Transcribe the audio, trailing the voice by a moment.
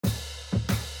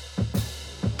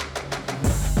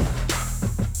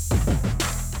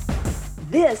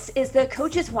This is the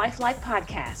Coach's Wife Life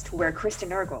podcast, where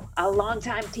Kristen Ergel, a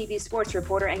longtime TV sports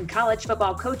reporter and college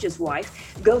football coach's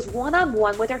wife, goes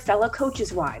one-on-one with her fellow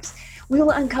coaches' wives. We will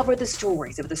uncover the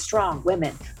stories of the strong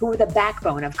women who are the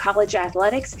backbone of college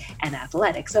athletics and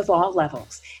athletics of all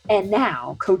levels. And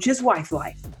now, Coach's Wife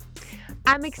Life.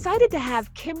 I'm excited to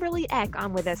have Kimberly Eck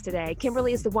on with us today.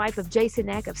 Kimberly is the wife of Jason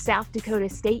Eck of South Dakota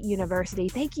State University.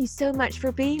 Thank you so much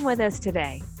for being with us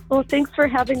today. Well, thanks for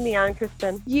having me on,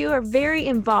 Kristen. You are very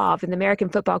involved in the American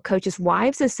Football Coaches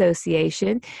Wives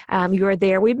Association. You were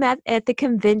there. We met at the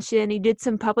convention. You did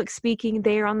some public speaking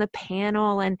there on the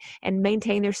panel and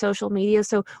maintain their social media.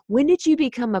 So when did you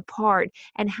become a part,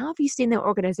 and how have you seen the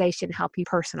organization help you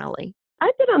personally?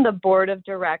 I've been on the board of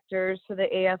directors for the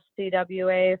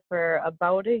AFCWA for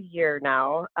about a year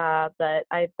now, but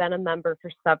I've been a member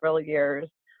for several years.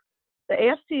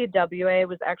 The AFCWA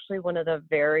was actually one of the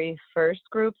very first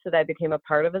groups that I became a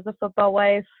part of as a football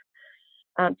wife.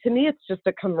 To me, it's just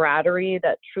a camaraderie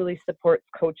that truly supports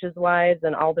coaches' wives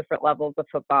and all different levels of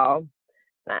football.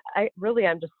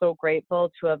 I'm just so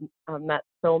grateful to have met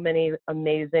so many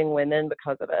amazing women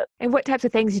because of it. And what types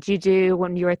of things did you do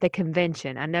when you were at the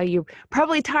convention? I know you're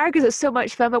probably tired because it's so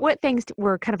much fun, but what things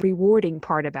were kind of rewarding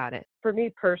part about it? For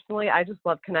me personally, I just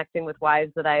love connecting with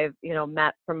wives that I've,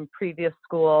 met from previous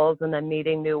schools and then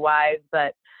meeting new wives.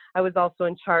 But I was also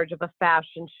in charge of a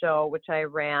fashion show, which I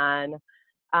ran.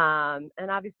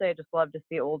 And obviously I just love to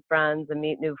see old friends and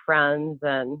meet new friends,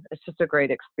 and it's just a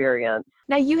great experience.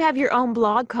 Now you have your own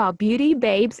blog called Beauty,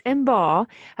 Babes, and Ball.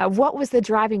 What was the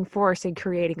driving force in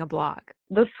creating a blog?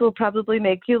 This will probably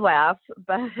make you laugh,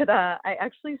 but I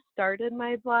actually started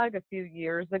my blog a few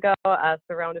years ago,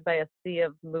 surrounded by a sea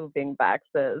of moving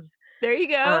boxes. There you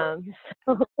go.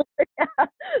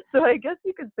 So I guess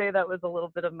you could say that was a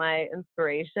little bit of my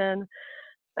inspiration.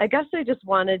 I guess I just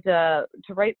wanted to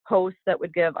write posts that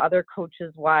would give other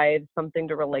coaches' wives something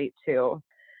to relate to,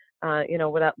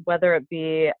 whether it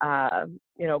be,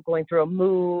 going through a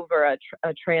move or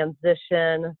a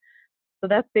transition. So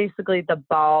that's basically the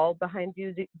ball behind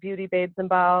Beauty, Babes, and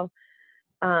Ball.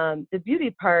 The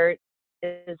beauty part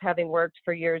is having worked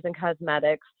for years in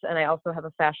cosmetics, and I also have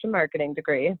a fashion marketing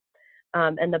degree.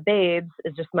 And the babes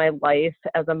is just my life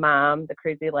as a mom, the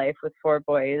crazy life with 4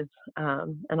 boys,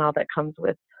 and all that comes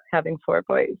with having 4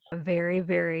 boys. A very,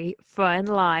 very fun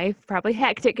life, probably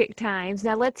hectic at times.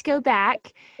 Now let's go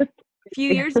back a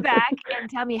few years back and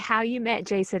tell me how you met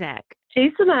Jason Eck.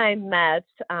 Jason and I met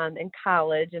in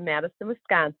college in Madison,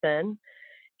 Wisconsin.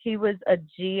 He was a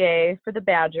GA for the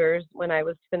Badgers when I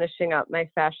was finishing up my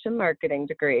fashion marketing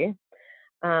degree.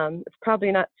 It's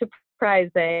probably not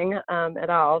surprising at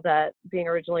all that, being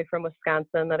originally from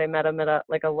Wisconsin, that I met him at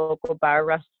a local bar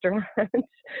restaurant.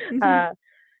 But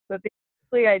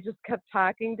basically I just kept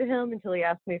talking to him until he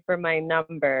asked me for my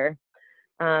number.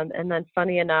 And then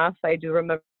funny enough, I do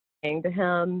remember saying to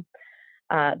him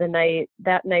that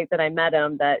night that I met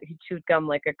him that he chewed gum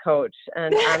like a coach.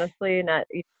 And honestly,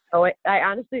 I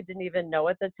honestly didn't even know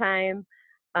at the time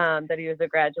that he was a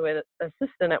graduate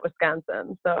assistant at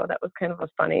Wisconsin. So that was kind of a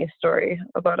funny story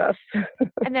about us.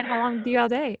 And then how long do y'all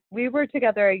date? We were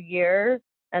together a year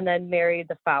and then married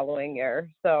the following year.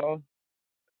 So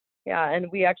yeah,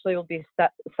 and we actually will be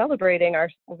celebrating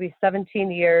we'll be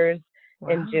 17 years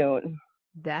in June.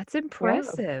 That's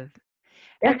impressive.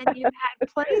 Yeah. And then you had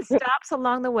plenty of stops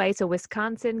along the way. So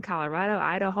Wisconsin, Colorado,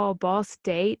 Idaho, Ball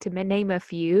State, to name a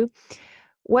few.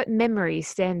 What memories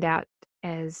stand out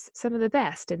as some of the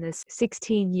best in this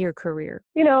 16-year career?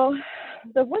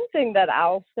 The one thing that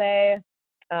I'll say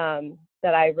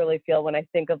that I really feel when I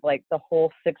think of the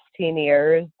whole 16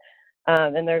 years,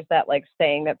 and there's that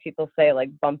saying that people say,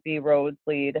 bumpy roads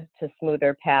lead to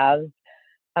smoother paths.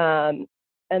 And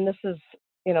this is,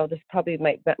 this probably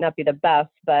might not be the best,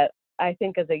 but I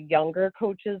think as a younger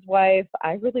coach's wife,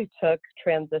 I really took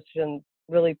transitions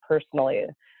really personally.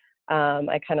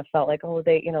 I kind of felt like,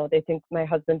 they think my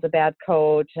husband's a bad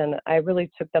coach, and I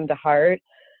really took them to heart.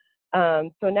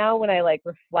 So now when I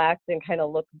reflect and kind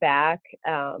of look back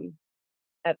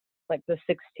at the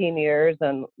 16 years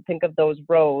and think of those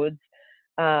roads,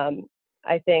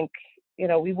 I think,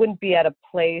 we wouldn't be at a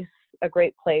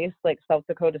great place like South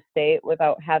Dakota State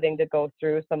without having to go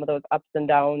through some of those ups and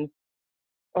downs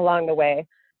along the way.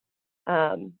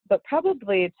 But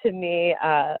probably to me,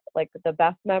 the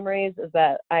best memories is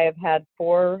that I have had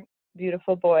 4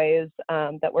 beautiful boys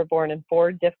that were born in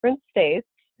 4 different states.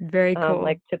 Very cool.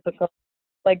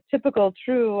 Typical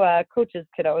true coaches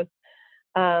kiddos.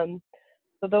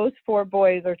 So those 4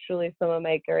 boys are truly some of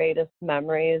my greatest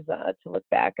memories to look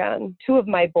back on. 2 of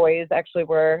my boys actually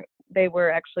were they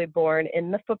were actually born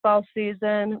in the football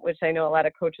season, which I know a lot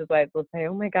of coaches' wives will say,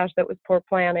 oh my gosh, that was poor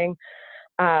planning.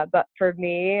 But for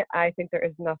me, I think there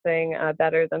is nothing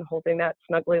better than holding that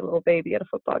snuggly little baby at a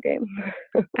football game.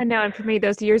 I know, and for me,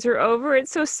 those years are over.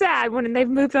 It's so sad when they've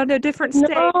moved on to a different state.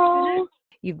 No.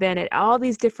 You've been at all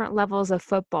these different levels of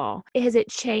football. Has it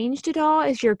changed at all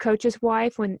as your coach's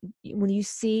wife when you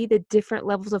see the different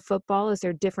levels of football? Is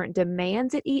there different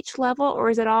demands at each level,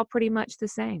 or is it all pretty much the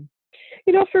same?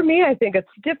 For me, I think it's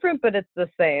different, but it's the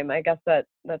same. I guess that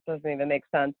doesn't even make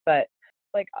sense. But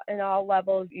like in all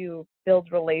levels, you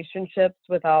build relationships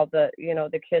with all the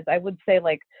kids. I would say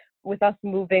like with us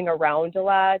moving around a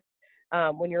lot,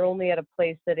 when you're only at a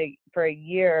place for a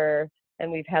year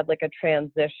and we've had like a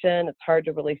transition, it's hard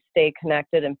to really stay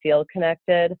connected and feel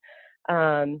connected.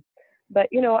 But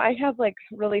I have like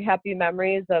really happy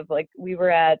memories of like we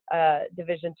were at a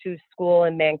Division II school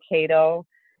in Mankato,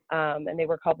 and they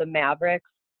were called the Mavericks.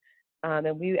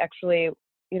 And we actually,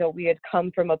 we had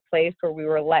come from a place where we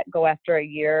were let go after a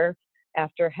year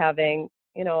after having,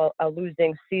 a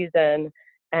losing season.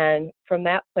 And from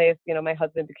that place, my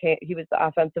husband he was the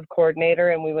offensive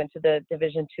coordinator, and we went to the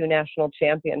Division II national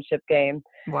championship game.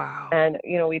 Wow. And,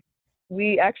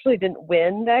 we actually didn't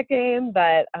win that game,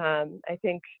 but I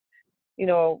think,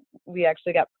 we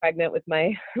actually got pregnant with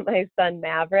my son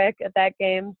Maverick at that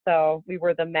game. So we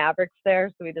were the Mavericks there.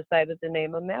 So we decided to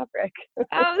name him Maverick.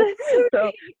 Oh, that's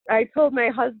so I told my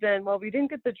husband, well, we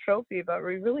didn't get the trophy, but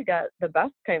we really got the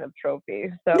best kind of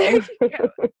trophy. So there you go.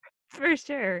 For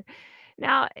sure.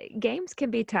 Now, games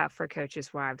can be tough for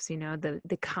coaches' wives,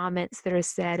 the comments that are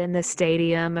said in the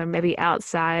stadium or maybe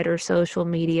outside or social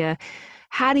media.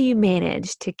 How do you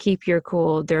manage to keep your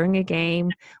cool during a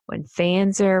game when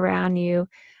fans are around you?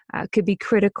 Could be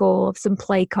critical of some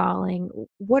play calling.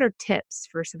 What are tips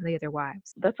for some of the other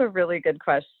wives? That's a really good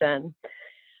question.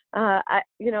 I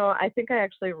think I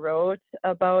actually wrote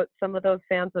about some of those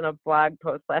fans in a blog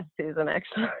post last season,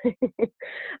 actually.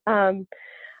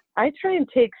 I try and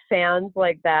take fans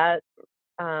like that,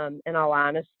 in all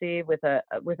honesty, with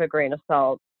a grain of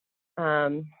salt.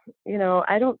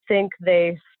 I don't think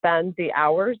they spend the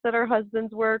hours that our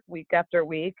husbands work week after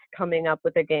week coming up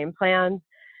with a game plan.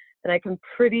 And I can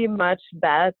pretty much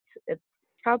bet it's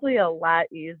probably a lot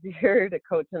easier to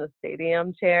coach in a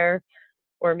stadium chair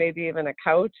or maybe even a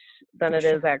couch than it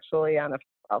is actually on a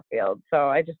football field. So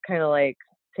I just kind of like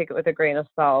take it with a grain of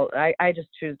salt. I just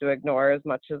choose to ignore as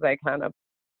much as I can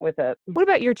with it. What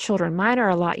about your children? Mine are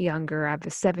a lot younger. I have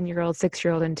a 7-year-old,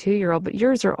 6-year-old, and 2-year-old, but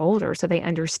yours are older. So they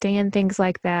understand things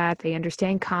like that. They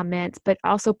understand comments, but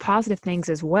also positive things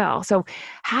as well. So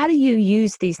how do you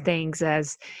use these things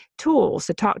as tools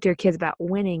to talk to your kids about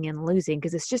winning and losing?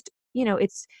 Because it's just,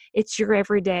 it's your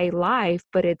everyday life,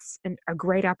 but it's a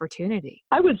great opportunity.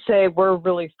 I would say we're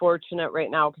really fortunate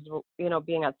right now because,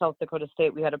 being at South Dakota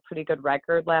State, we had a pretty good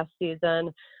record last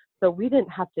season. So we didn't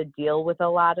have to deal with a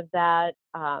lot of that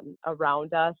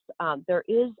around us. There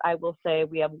is, I will say,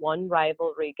 we have one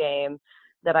rivalry game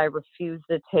that I refuse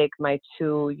to take my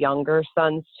 2 younger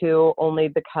sons to, only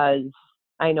because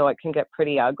I know it can get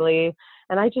pretty ugly.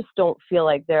 And I just don't feel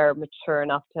like they're mature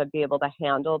enough to be able to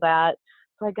handle that.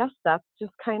 So I guess that's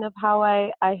just kind of how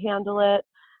I handle it.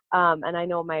 And I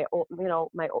know my 2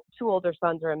 older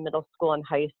sons are in middle school and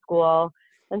high school.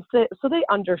 And so they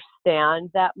understand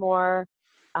that more.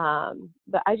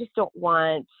 But I just don't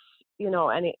want, I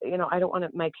don't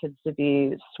want my kids to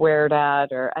be sweared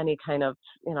at or any kind of,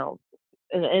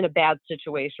 in a bad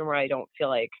situation where I don't feel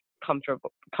like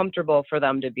comfortable for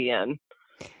them to be in.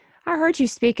 I heard you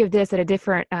speak of this at a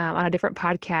different on a different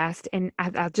podcast, and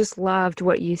I just loved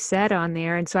what you said on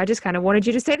there. And so I just kind of wanted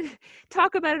you to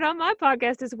talk about it on my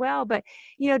podcast as well. But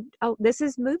this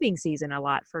is moving season a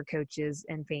lot for coaches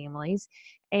and families,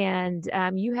 and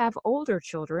you have older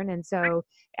children, and so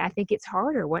I think it's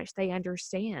harder once they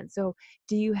understand. So,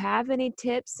 do you have any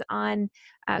tips on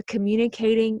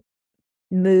communicating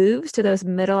moves to those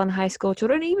middle and high school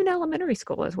children, even elementary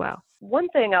school as well? One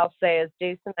thing I'll say is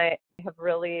Jason and I have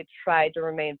really tried to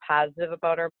remain positive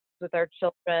about with our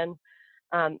children.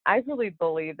 I really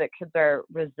believe that kids are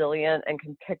resilient and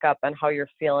can pick up on how you're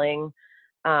feeling.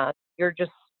 Your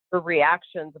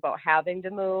reactions about having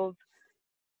to move.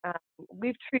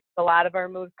 We've treated a lot of our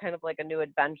moves kind of like a new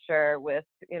adventure with,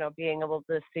 being able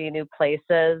to see new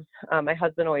places. My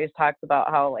husband always talks about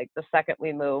how like the second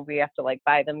we move, we have to like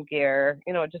buy them gear,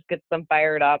 it just gets them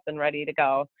fired up and ready to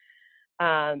go.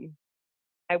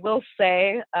 I will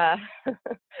say,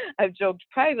 I've joked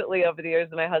privately over the years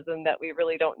with my husband that we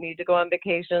really don't need to go on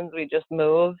vacations. We just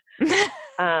move. Because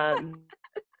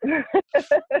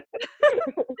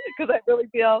I really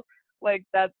feel like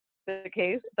that's the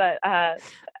case, but I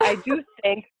do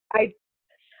think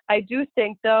I do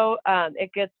think though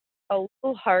it gets a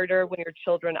little harder when your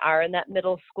children are in that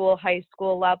middle school, high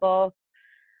school level.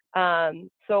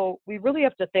 So we really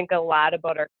have to think a lot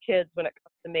about our kids when it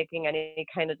comes to making any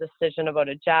kind of decision about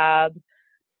a job,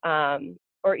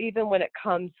 or even when it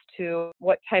comes to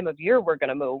what time of year we're going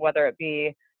to move, whether it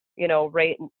be,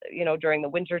 during the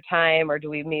winter time, or do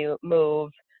we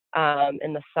move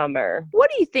in the summer.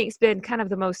 What do you think's been kind of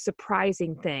the most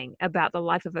surprising thing about the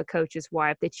life of a coach's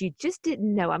wife that you just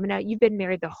didn't know? I mean, you've been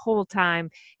married the whole time.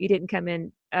 You didn't come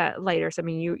in later. So, I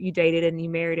mean, you dated and you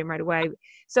married him right away.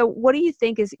 So what do you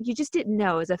think is you just didn't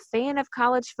know as a fan of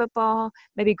college football,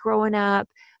 maybe growing up,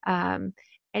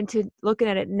 and to looking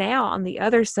at it now on the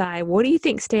other side, what do you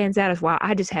think stands out as, wow,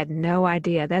 I just had no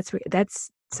idea. That's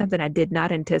something I did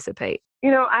not anticipate.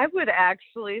 I would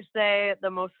actually say the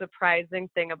most surprising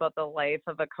thing about the life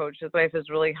of a coach's wife is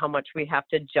really how much we have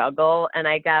to juggle. And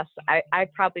I guess I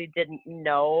probably didn't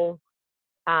know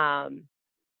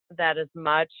that as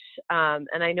much. And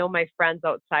I know my friends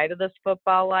outside of this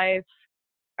football life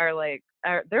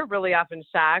they're really often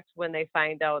shocked when they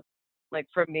find out, like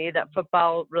for me, that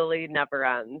football really never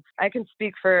ends. I can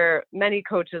speak for many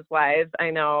coaches' wives.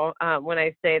 I know when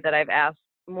I say that I've asked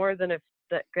more than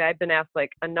I've been asked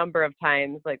like a number of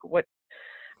times, like what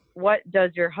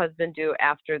does your husband do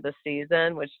after the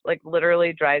season, which like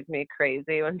literally drives me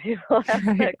crazy when people ask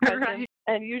that question. Right.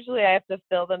 And usually I have to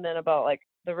fill them in about like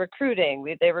the recruiting.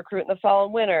 They recruit in the fall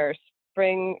and winter,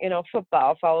 spring,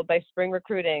 football followed by spring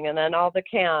recruiting, and then all the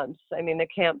camps. I mean, the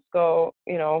camps go,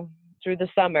 through the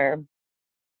summer.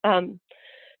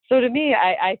 So to me,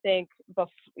 I think,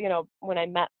 when I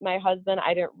met my husband,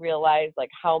 I didn't realize like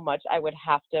how much I would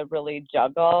have to really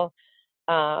juggle.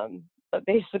 But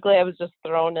basically I was just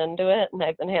thrown into it, and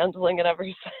I've been handling it ever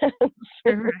since.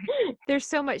 Right. There's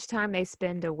so much time they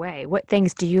spend away. What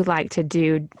things do you like to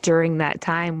do during that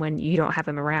time when you don't have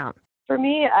them around? For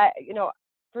me,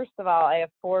 first of all, I have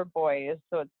 4 boys,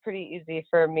 so it's pretty easy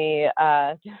for me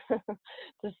to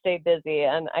stay busy.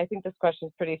 And I think this question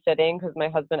is pretty fitting because my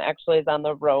husband actually is on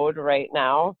the road right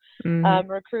now,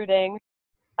 recruiting.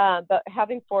 But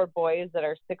having 4 boys that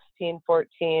are 16,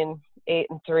 14, 8,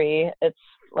 and 3, it's,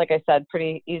 like I said,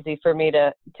 pretty easy for me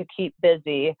to keep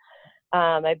busy.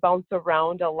 I bounce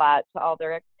around a lot to all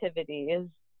their activities.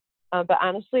 But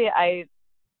honestly, I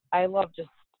love just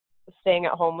staying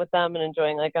at home with them and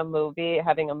enjoying like a movie,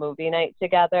 having a movie night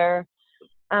together.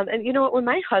 And you know what, when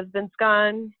my husband's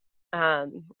gone, I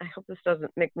hope this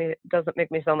doesn't make me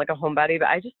sound like a homebody, but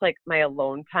I just like my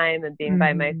alone time and being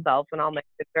by myself when all my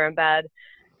kids are in bed,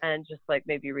 and just like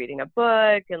maybe reading a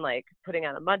book and like putting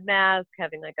on a mud mask,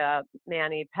 having like a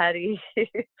mani-pedi,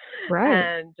 right,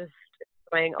 and just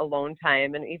enjoying alone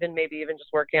time, and maybe even just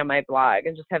working on my blog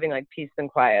and just having like peace and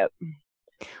quiet.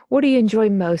 What do you enjoy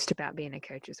most about being a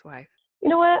coach's wife? You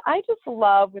know what? I just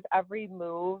love with every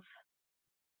move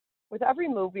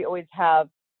we always have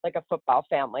like a football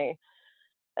family.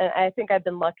 And I think I've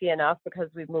been lucky enough because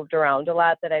we've moved around a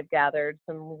lot that I've gathered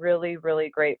some really, really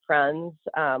great friends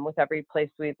with every place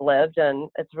we've lived. And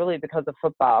it's really because of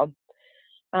football.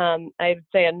 I'd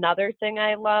say another thing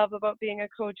I love about being a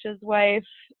coach's wife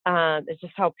is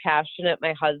just how passionate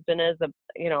my husband is,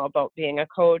 about being a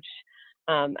coach.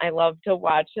 I love to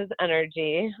watch his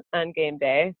energy on game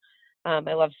day.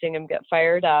 I love seeing him get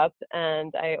fired up,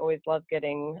 and I always love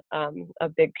getting a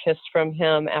big kiss from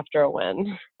him after a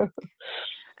win.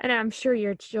 And I'm sure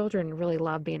your children really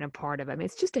love being a part of it. I mean,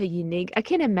 it's just a unique, I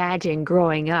can't imagine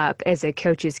growing up as a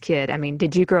coach's kid. I mean,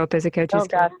 did you grow up as a coach's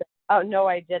kid? Gosh. Oh, no,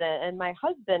 I didn't. And my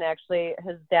husband, actually,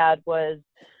 his dad was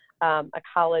a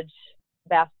college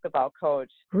basketball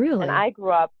coach. Really? And I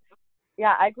grew up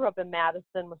in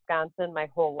Madison, Wisconsin my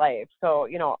whole life. So,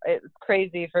 it's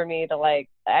crazy for me to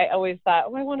I always thought,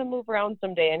 I want to move around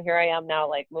someday. And here I am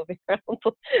now, moving around.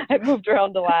 I've moved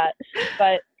around a lot.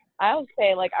 But I'll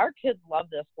say, our kids love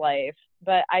this life.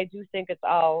 But I do think it's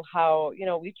all how,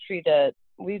 we treat it.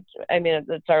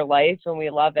 It's our life and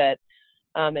we love it.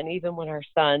 And even when our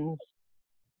sons,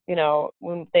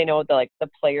 when they know the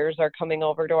players are coming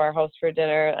over to our house for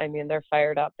dinner, they're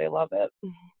fired up. They love it.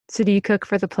 So do you cook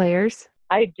for the players?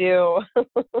 I do.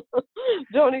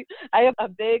 I have a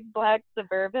big black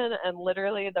Suburban, and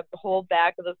literally the whole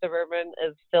back of the Suburban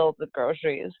is filled with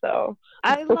groceries. So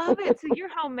I love it. So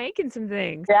you're home making some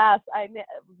things. Yes,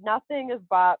 nothing is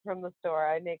bought from the store.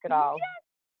 I make it all.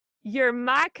 Yes. You're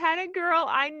my kind of girl.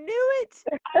 I knew it.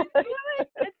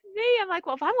 That's me. I'm like,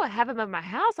 well, if I'm going to have them in my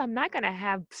house, I'm not going to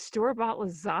have store-bought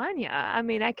lasagna.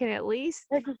 I can at least.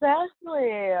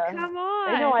 Exactly. Come on.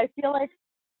 I know. I feel like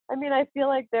I mean, I feel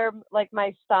like they're like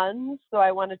my sons, so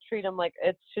I want to treat them like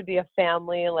it should be a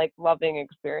family, like loving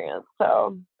experience.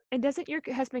 So And doesn't your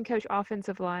husband coach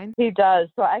offensive line? he does.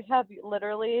 So I have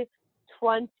literally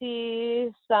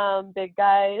 20 some big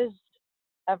guys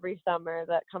every summer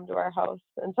that come to our house.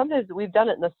 And sometimes we've done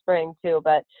it in the spring too,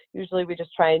 but usually we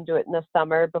just try and do it in the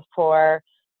summer before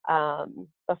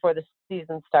the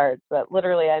season starts. But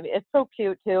literally, I mean, it's so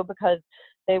cute too because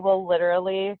they will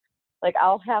literally, like,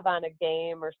 I'll have on a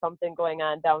game or something going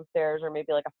on downstairs, or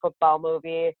maybe like a football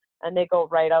movie, and they go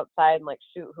right outside and like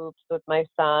shoot hoops with my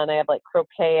son. I have like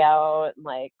croquet out and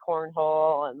like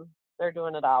cornhole, and they're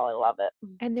doing it all. I love it.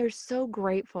 And they're so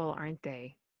grateful, aren't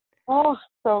they? Oh,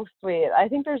 so sweet. I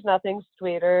think there's nothing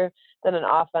sweeter than an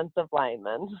offensive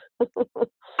lineman.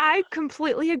 I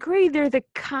completely agree. They're the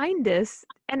kindest,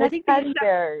 and I It's think teddy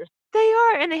bears. they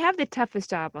are, and they have the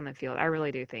toughest job on the field. I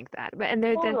really do think that.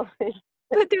 Totally.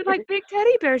 But they're like big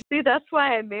teddy bears. See, that's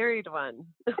why I married one.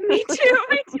 Me too.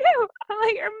 Me too. I'm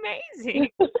like, you're amazing.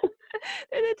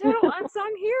 They're the total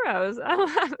unsung heroes. I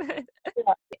love it.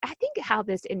 Yeah. I think how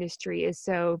this industry is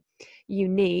so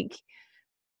unique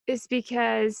is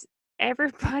because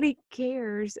everybody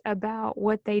cares about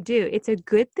what they do. It's a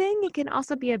good thing. It can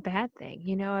also be a bad thing.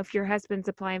 You know, if your husband's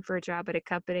applying for a job at a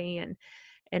company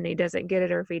and he doesn't get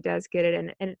it, or if he does get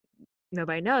it and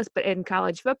nobody knows. But in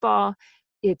college football,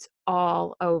 it's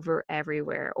all over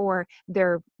everywhere. Or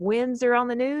their wins are on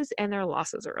the news and their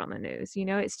losses are on the news. You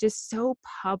know, it's just so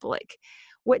public.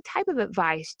 What type of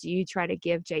advice do you try to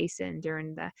give Jason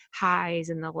during the highs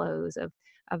and the lows of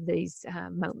these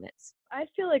moments? I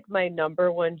feel like my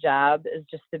number one job is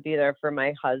just to be there for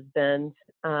my husband.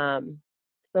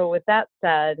 So with that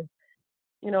said,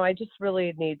 you know, I just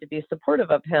really need to be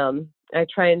supportive of him. I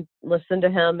try and listen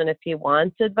to him, and if he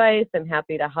wants advice, I'm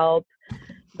happy to help.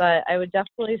 But I would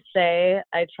definitely say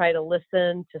I try to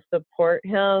listen to support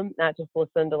him, not just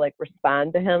listen to like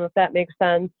respond to him, if that makes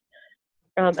sense.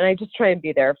 And I just try and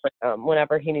be there for him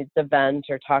whenever he needs to vent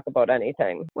or talk about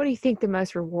anything. What do you think the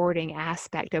most rewarding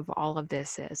aspect of all of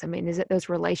this is? I mean, is it those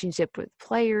relationships with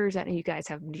players? I know you guys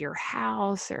have your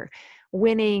house, or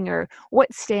winning, or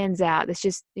what stands out? That's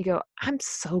just, you go, I'm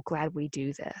so glad we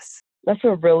do this. That's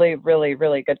a really, really,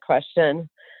 really good question.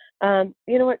 You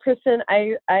know what, Kristen,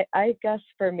 I guess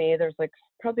for me, there's like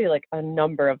probably like a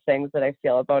number of things that I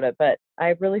feel about it, but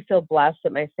I really feel blessed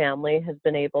that my family has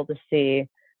been able to see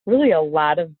really a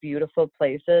lot of beautiful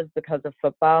places because of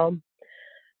football.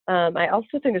 I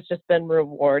also think it's just been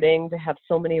rewarding to have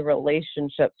so many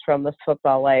relationships from this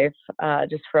football life,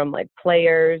 just from like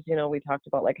players. You know, we talked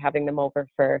about like having them over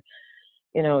for,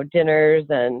 you know, dinners,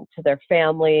 and to their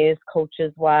families,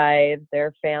 coaches' wives,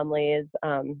 their families.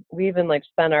 We even like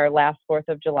spent our last 4th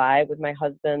of July with my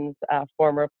husband's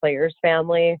former players'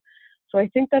 family. So I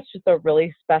think that's just a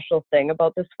really special thing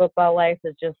about this football life,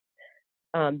 is just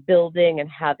building and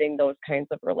having those kinds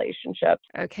of relationships.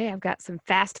 Okay, I've got some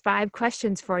fast 5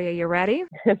 questions for you. You ready?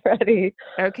 Ready?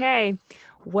 Okay.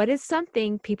 What is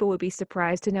something people would be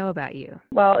surprised to know about you?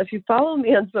 Well, if you follow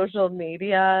me on social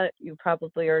media, you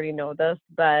probably already know this,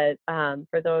 but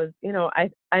for those, you know,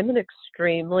 I'm an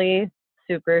extremely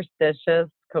superstitious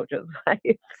coach's wife,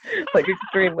 like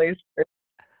extremely.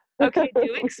 Okay,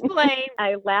 do explain.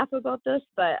 I laugh about this,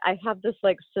 but I have this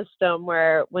like system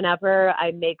where whenever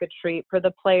I make a treat for the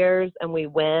players and we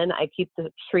win, I keep the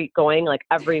treat going like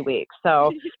every week.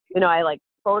 So, you know, I like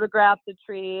photograph the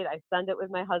treat, I send it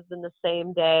with my husband the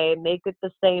same day, make it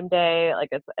the same day. Like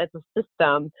it's a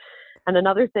system. And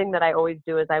another thing that I always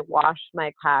do is I wash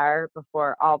my car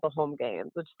before all the home games,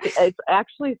 which it's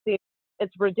actually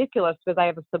it's ridiculous because I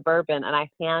have a Suburban and I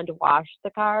hand wash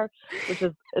the car,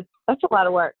 that's a lot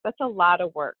of work. That's a lot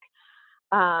of work.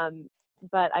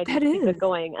 But I just keep it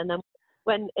going. And then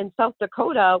when in South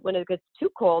Dakota, when it gets too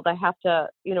cold, I have to,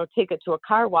 you know, take it to a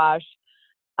car wash.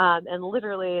 And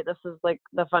literally, this is like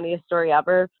the funniest story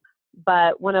ever.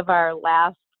 But one of our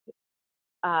last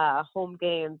home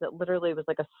games, it literally was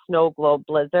like a snow globe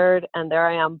blizzard, and there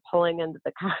I am pulling into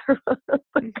the car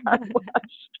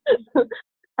wash.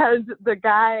 And the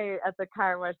guy at the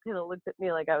car wash kind of looked at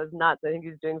me like I was nuts. I think he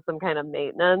was doing some kind of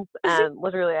maintenance. And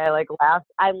literally I like laughed.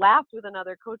 I laughed with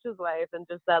another coach's wife and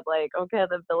just said like, okay,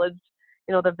 the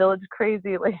village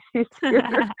crazy ladies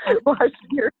here washing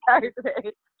your car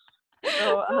today.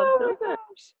 So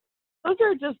those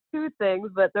are just 2 things,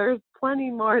 but there's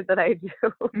plenty more that I do.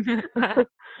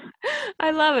 I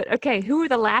love it. Okay, who are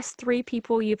the last 3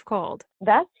 people you've called?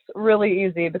 That's really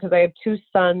easy because I have 2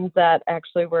 sons that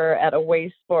actually were at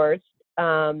Away Sports.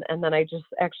 And then I just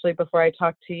actually, before I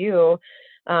talked to you,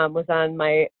 was on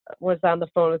the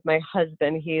phone with my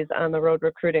husband. He's on the road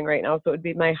recruiting right now. So it would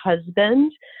be my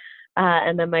husband,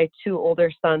 And then my 2 older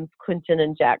sons, Quentin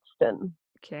and Jackson.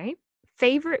 Okay.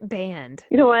 Favorite band?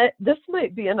 You know what? This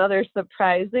might be another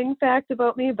surprising fact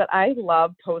about me, but I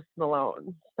love Post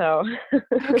Malone. So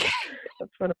Okay.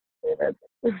 that's one of my favorites.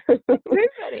 Very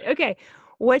funny. Okay.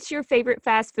 What's your favorite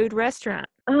fast food restaurant?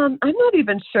 I'm not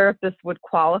even sure if this would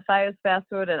qualify as fast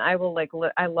food, and I will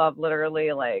I love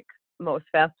literally like most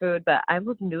fast food, but I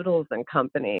love Noodles and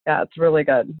Company. Yeah, it's really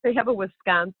good. They have a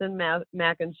Wisconsin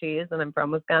mac and cheese, and I'm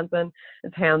from Wisconsin.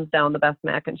 It's hands down the best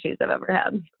mac and cheese I've ever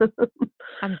had.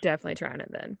 I'm definitely trying it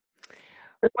then.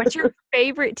 What's your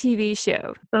favorite TV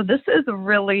show? So this is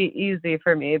really easy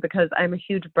for me because I'm a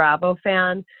huge Bravo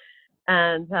fan,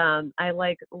 and I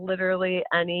like literally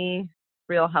any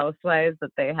Real Housewives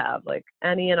that they have, like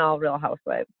any and all Real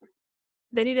Housewives.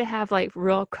 They need to have like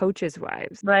Real Coaches'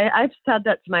 Wives. Right. I've said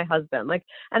that to my husband,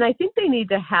 and I think they need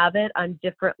to have it on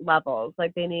different levels.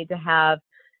 Like they need to have,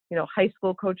 high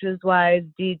school coaches' wives,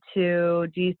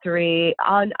 D2, D3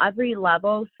 on every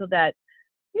level so that,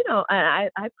 I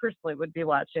personally would be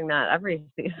watching that every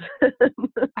season.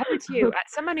 I would too.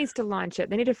 Someone needs to launch it.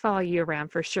 They need to follow you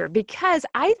around for sure, because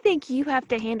I think you have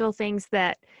to handle things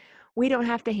that we don't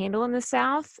have to handle in the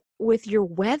South with your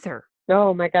weather.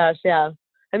 Oh my gosh. Yeah.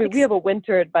 I mean, we have a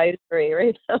winter advisory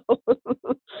right now.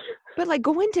 But like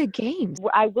go into games.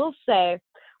 I will say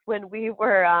when we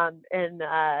were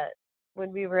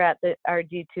when we were at our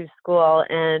D2 school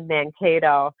in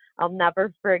Mankato, I'll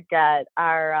never forget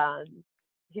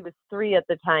he was 3 at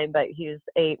the time, but he's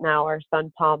 8 now, our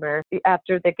son Palmer.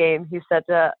 After the game, he said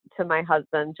to my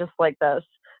husband, just like this,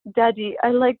 "Daddy,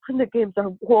 I like when the games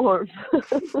are warm."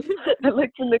 I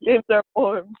like when the games are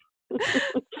warm.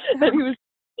 And he was,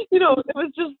 it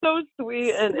was just so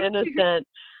sweet and innocent.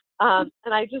 And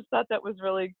I just thought that was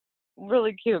really,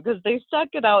 really cute because they stuck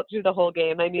it out through the whole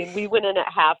game. I mean, we went in at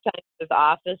halftime to his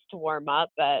office to warm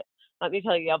up, but let me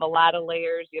tell you, you have a lot of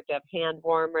layers. You have to have hand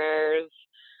warmers.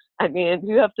 I mean,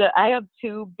 I have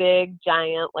 2 big,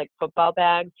 giant, like football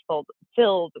bags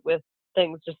filled with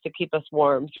things just to keep us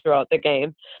warm throughout the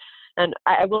game. And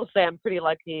I will say I'm pretty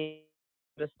lucky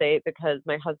to state because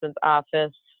my husband's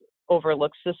office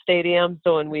overlooks the stadium.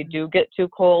 So when we do get too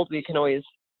cold, we can always,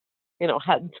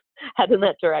 head in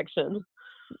that direction.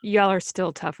 Y'all are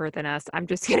still tougher than us. I'm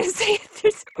just going to say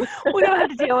we don't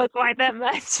have to deal with quite that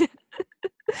much.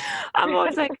 I'm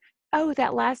always like, oh,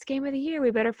 that last game of the year,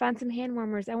 we better find some hand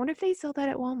warmers. I wonder if they sell that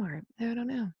at Walmart. I don't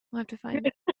know. We'll have to find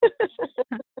it.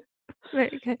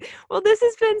 Very good. Well, this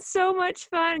has been so much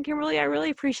fun, Kimberly. I really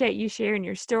appreciate you sharing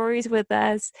your stories with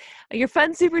us, your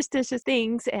fun, superstitious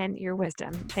things, and your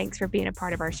wisdom. Thanks for being a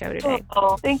part of our show today.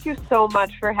 Oh, thank you so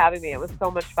much for having me. It was so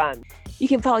much fun. You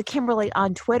can follow Kimberly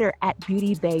on Twitter at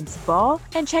BeautyBabesBall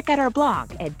and check out our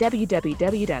blog at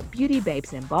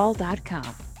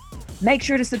www.beautybabesandball.com. Make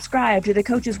sure to subscribe to the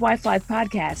Coach's Wife Life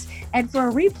podcast. And for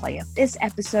a replay of this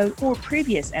episode or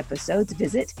previous episodes,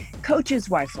 visit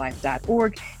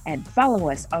coacheswifelife.org and follow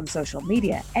us on social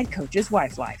media at Coach's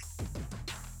Wife Life.